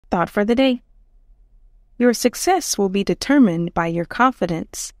thought for the day. Your success will be determined by your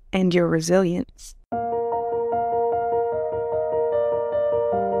confidence and your resilience.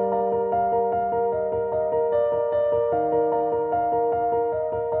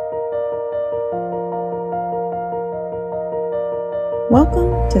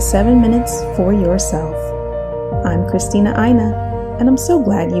 Welcome to 7 Minutes for Yourself. I'm Christina Aina, and I'm so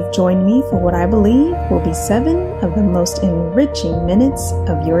glad you've joined me for what I believe will be 7 of the most enriching minutes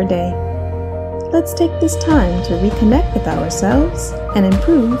of your day. Let's take this time to reconnect with ourselves and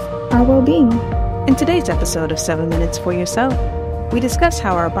improve our well-being. In today's episode of 7 Minutes for Yourself, we discuss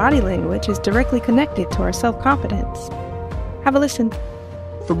how our body language is directly connected to our self-confidence. Have a listen.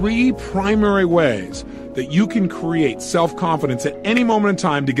 3 primary ways that you can create self-confidence at any moment in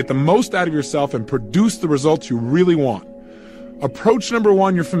time to get the most out of yourself and produce the results you really want. Approach number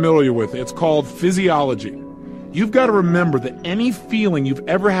 1 you're familiar with. It's called physiology. You've got to remember that any feeling you've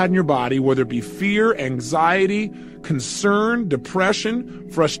ever had in your body, whether it be fear, anxiety, concern, depression,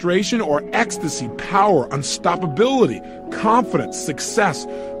 frustration, or ecstasy, power, unstoppability, confidence, success,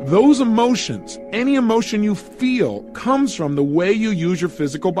 those emotions, any emotion you feel comes from the way you use your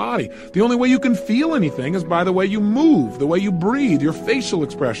physical body. The only way you can feel anything is by the way you move, the way you breathe, your facial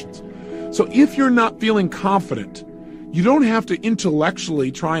expressions. So if you're not feeling confident, you don't have to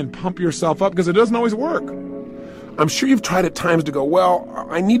intellectually try and pump yourself up because it doesn't always work. I'm sure you've tried at times to go, well,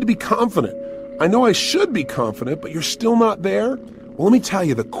 I need to be confident. I know I should be confident, but you're still not there. Well, let me tell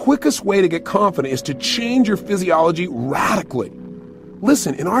you, the quickest way to get confident is to change your physiology radically.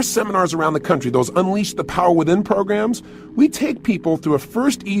 Listen, in our seminars around the country, those Unleash the Power Within programs, we take people through a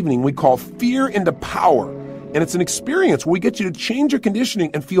first evening we call Fear into Power. And it's an experience where we get you to change your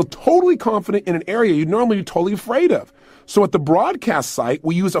conditioning and feel totally confident in an area you'd normally be totally afraid of. So at the broadcast site,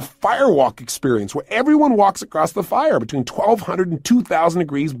 we use a firewalk experience where everyone walks across the fire between 1,200 and 2,000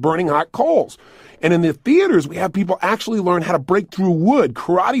 degrees burning hot coals. And in the theaters, we have people actually learn how to break through wood,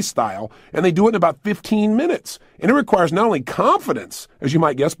 karate style, and they do it in about 15 minutes. And it requires not only confidence, as you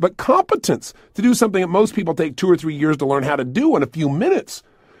might guess, but competence to do something that most people take 2 or 3 years to learn how to do in a few minutes.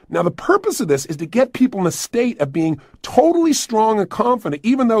 Now, the purpose of this is to get people in a state of being totally strong and confident,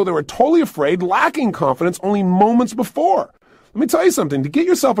 even though they were totally afraid, lacking confidence only moments before. Let me tell you something. To get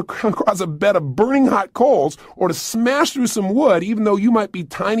yourself across a bed of burning hot coals or to smash through some wood, even though you might be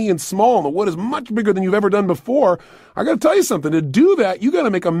tiny and small and the wood is much bigger than you've ever done before, I got to tell you something. To do that, you got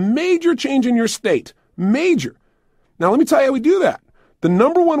to make a major change in your state. Major. Now, let me tell you how we do that. The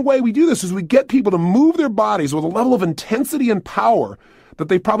number one way we do this is we get people to move their bodies with a level of intensity and power that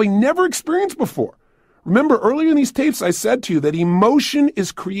they probably never experienced before. Remember, earlier in these tapes, I said to you that emotion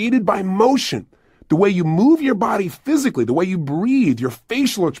is created by motion. The way you move your body physically, the way you breathe, your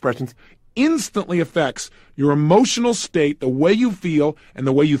facial expressions, instantly affects your emotional state, the way you feel, and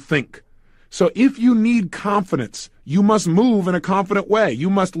the way you think. So if you need confidence, you must move in a confident way. You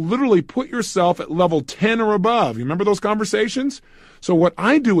must literally put yourself at level 10 or above. You remember those conversations? So what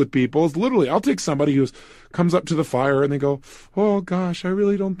I do with people is literally, I'll take somebody who comes up to the fire and they go, oh gosh, I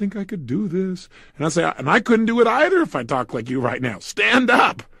really don't think I could do this. And I say, and I couldn't do it either if I talk like you right now. Stand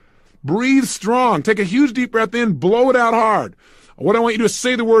up. Breathe strong. Take a huge deep breath in. Blow it out hard. What I want you to do is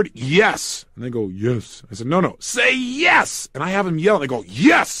say the word yes. And they go, yes. I said, no, say yes. And I have them yell and they go,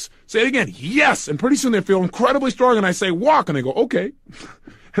 yes. Say it again, yes. And pretty soon they feel incredibly strong and I say walk and they go, okay.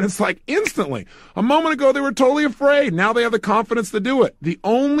 And it's like instantly. A moment ago they were totally afraid. Now they have the confidence to do it. The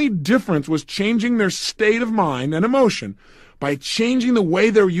only difference was changing their state of mind and emotion by changing the way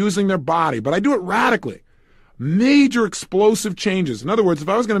they're using their body. But I do it radically. Major explosive changes. In other words, if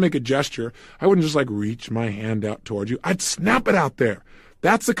I was going to make a gesture, I wouldn't just like reach my hand out towards you. I'd snap it out there.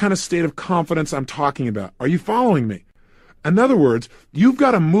 That's the kind of state of confidence I'm talking about. Are you following me? In other words, you've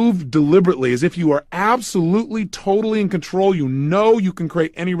got to move deliberately as if you are absolutely, totally in control. You know you can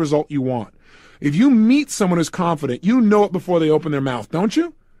create any result you want. If you meet someone who's confident, you know it before they open their mouth, don't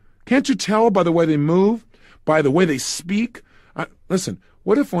you? Can't you tell by the way they move, by the way they speak? Listen,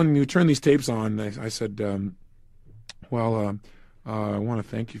 what if when you turn these tapes on, I said, I want to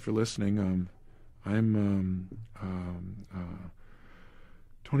thank you for listening. I'm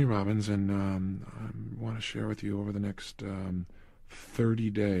Tony Robbins, and I want to share with you over the next 30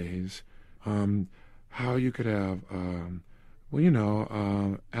 days how you could have,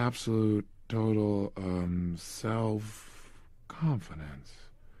 absolute, total self-confidence.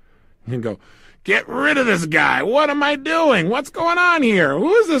 You can go, get rid of this guy. What am I doing? What's going on here?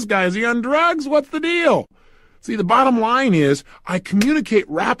 Who is this guy? Is he on drugs? What's the deal? See, the bottom line is I communicate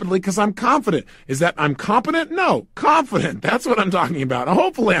rapidly because I'm confident. Is that I'm competent? No, confident. That's what I'm talking about.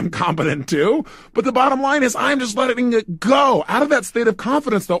 Hopefully I'm competent too. But the bottom line is I'm just letting it go. Out of that state of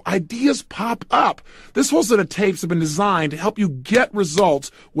confidence, though, ideas pop up. This whole set of tapes have been designed to help you get results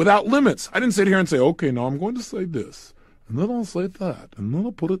without limits. I didn't sit here and say, okay, now I'm going to say this, and then I'll say that, and then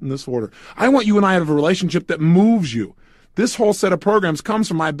I'll put it in this order. I want you and I to have a relationship that moves you. This whole set of programs comes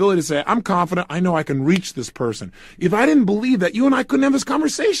from my ability to say, I'm confident, I know I can reach this person. If I didn't believe that, you and I couldn't have this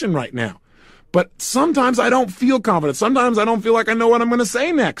conversation right now. But sometimes I don't feel confident. Sometimes I don't feel like I know what I'm going to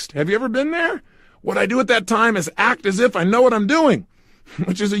say next. Have you ever been there? What I do at that time is act as if I know what I'm doing,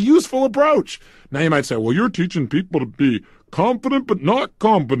 which is a useful approach. Now you might say, well, you're teaching people to be confident but not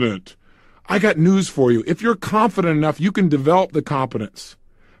competent. I got news for you. If you're confident enough, you can develop the competence.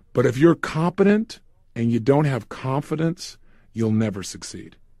 But if you're competent and you don't have confidence, you'll never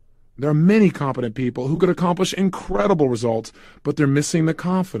succeed. There are many competent people who could accomplish incredible results, but they're missing the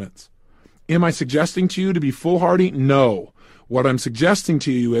confidence. Am I suggesting to you to be foolhardy? No. What I'm suggesting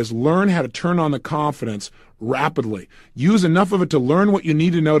to you is learn how to turn on the confidence rapidly. Use enough of it to learn what you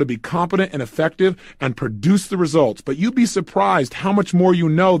need to know to be competent and effective and produce the results. But you'd be surprised how much more you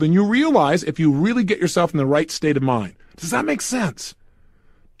know than you realize if you really get yourself in the right state of mind. Does that make sense?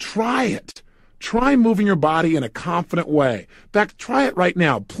 Try it. Try moving your body in a confident way. In fact, try it right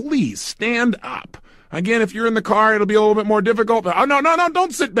now. Please stand up. Again, if you're in the car, it'll be a little bit more difficult. Oh, no,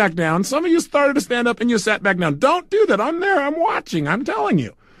 don't sit back down. Some of you started to stand up and you sat back down. Don't do that. I'm there. I'm watching. I'm telling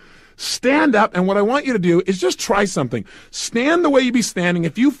you. Stand up, and what I want you to do is just try something. Stand the way you'd be standing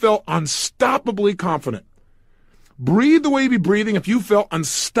if you felt unstoppably confident. Breathe the way you'd be breathing if you felt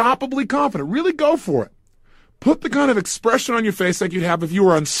unstoppably confident. Really go for it. Put the kind of expression on your face like you'd have if you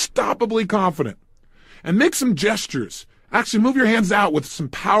were unstoppably confident. And make some gestures. Actually, move your hands out with some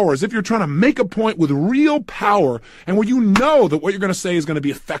power as if you're trying to make a point with real power and where you know that what you're going to say is going to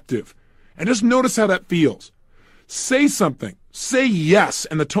be effective. And just notice how that feels. Say something. Say yes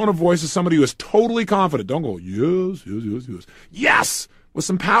in the tone of voice of somebody who is totally confident. Don't go, yes, yes, yes, yes. Yes! With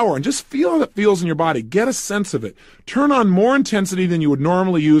some power, and just feel how that feels in your body. Get a sense of it. Turn on more intensity than you would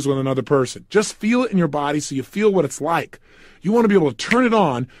normally use with another person. Just feel it in your body so you feel what it's like. You want to be able to turn it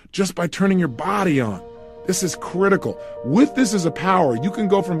on just by turning your body on. This is critical. With this as a power, you can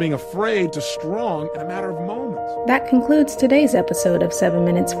go from being afraid to strong in a matter of moments. That concludes today's episode of 7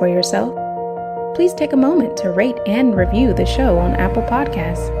 Minutes for Yourself. Please take a moment to rate and review the show on Apple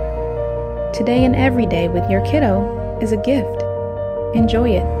Podcasts. Today and every day with your kiddo is a gift. Enjoy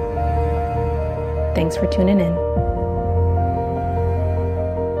it. Thanks for tuning in.